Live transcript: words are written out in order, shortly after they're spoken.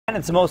And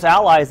it's the most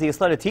allies the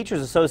Yisd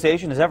Teachers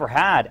Association has ever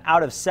had.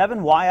 Out of 7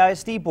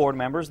 yisd board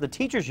members, the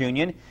teachers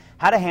union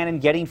had a hand in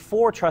getting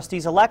 4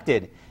 trustees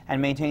elected and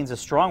maintains a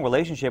strong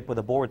relationship with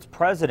the board's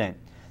president.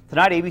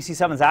 Tonight, ABC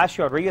 7's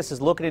Ashlie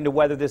is looking into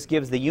whether this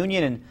gives the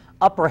union an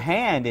upper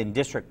hand in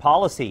district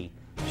policy.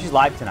 She's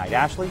live tonight.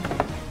 Ashlie?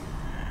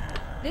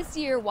 This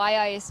year,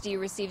 yisd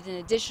received an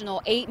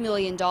additional $8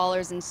 million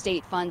in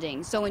state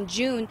funding. So in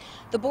June,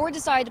 the board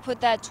decided to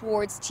put that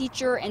towards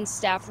teacher and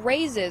staff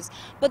raises.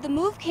 But the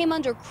move came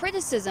under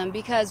criticism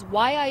because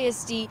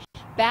yisd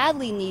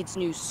badly needs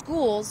new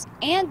schools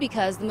and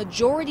because the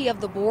majority of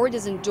the board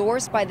is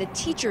endorsed by the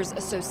Teachers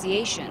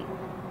Association.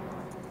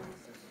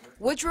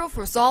 Woodruff,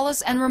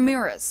 Rosales, and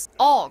Ramirez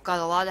all got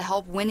a lot of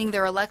help winning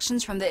their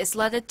elections from the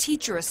Yisd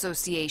Teacher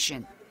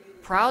Association.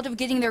 Proud of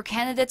getting their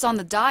candidates on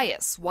the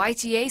dais,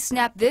 YTA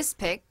snapped this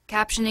pic,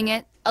 captioning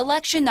it,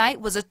 "Election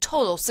night was a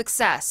total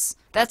success."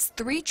 That's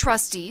 3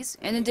 trustees,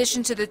 in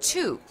addition to the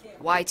 2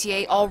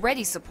 YTA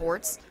already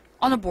supports,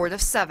 on a board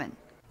of 7.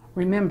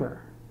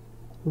 Remember,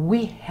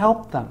 we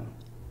help them.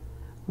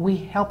 We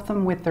help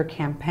them with their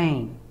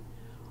campaign,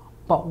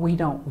 but we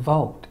don't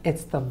vote.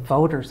 It's the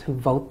voters who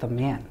vote them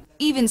in.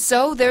 Even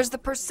so, there's the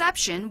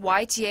perception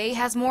YTA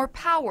has more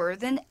power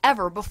than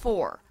ever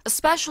before,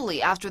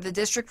 especially after the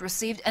district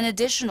received an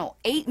additional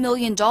 $8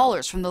 million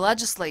from the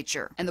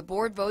legislature, and the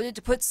board voted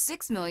to put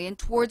 $6 million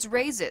towards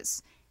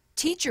raises,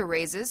 teacher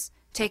raises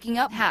taking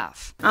up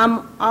half.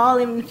 I'm all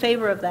in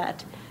favor of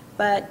that,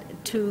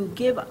 but to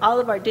give all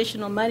of our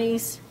additional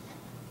monies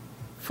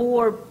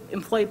for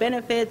employee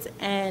benefits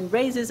and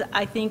raises,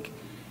 I think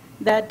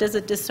that does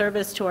a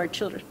disservice to our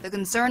children. The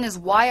concern is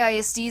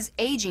yisd's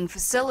aging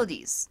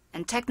facilities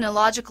and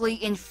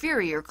technologically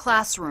inferior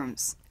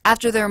classrooms.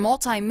 After their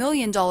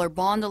multi-million-dollar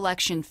bond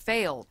election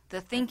failed,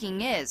 the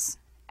thinking is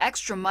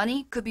extra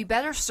money could be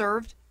better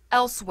served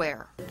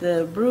elsewhere.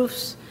 The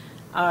roofs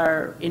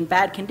are in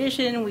bad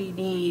condition. We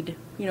need,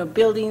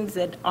 buildings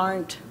that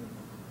aren't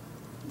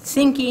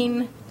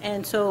sinking.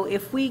 And so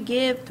if we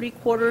give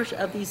 3/4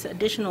 of these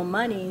additional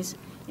monies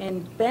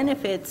and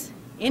benefits,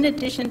 in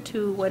addition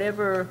to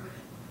whatever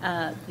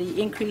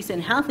the increase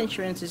in health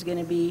insurance is going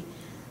to be,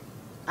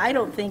 I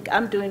don't think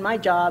I'm doing my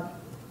job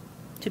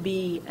to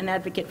be an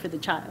advocate for the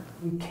child.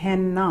 You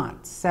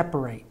cannot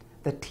separate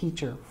the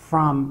teacher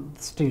from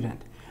the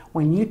student.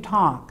 When you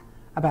talk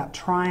about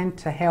trying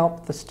to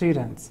help the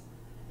students,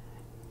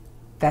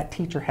 that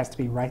teacher has to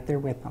be right there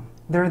with them.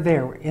 They're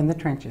there in the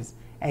trenches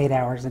 8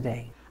 hours a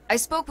day. I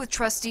spoke with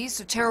trustees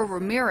Sotero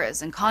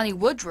Ramirez and Connie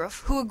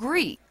Woodruff, who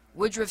agree.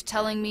 Woodruff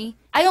telling me,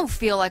 "I don't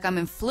feel like I'm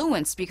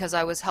influenced because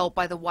I was helped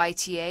by the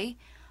YTA.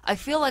 I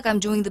feel like I'm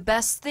doing the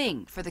best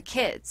thing for the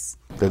kids."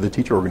 They're the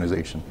teacher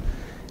organization,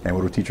 and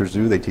what do teachers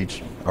do? They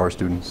teach our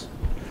students.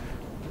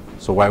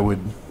 So why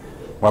would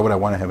I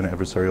want to have an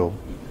adversarial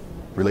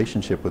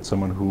relationship with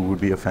someone who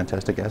would be a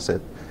fantastic asset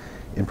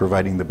in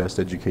providing the best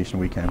education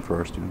we can for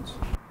our students?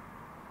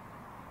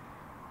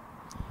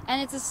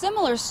 And it's a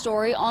similar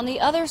story on the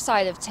other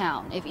side of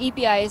town. If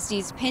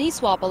EPISD's penny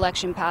swap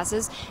election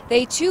passes,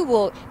 they too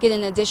will get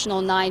an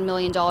additional $9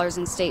 million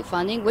in state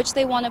funding, which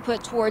they want to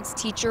put towards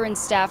teacher and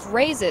staff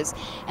raises.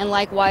 And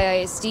like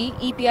yisd,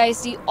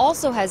 EPISD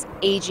also has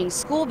aging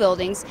school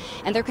buildings,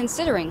 and they're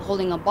considering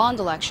holding a bond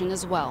election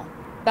as well.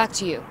 Back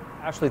to you.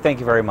 Ashlie, thank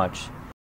you very much.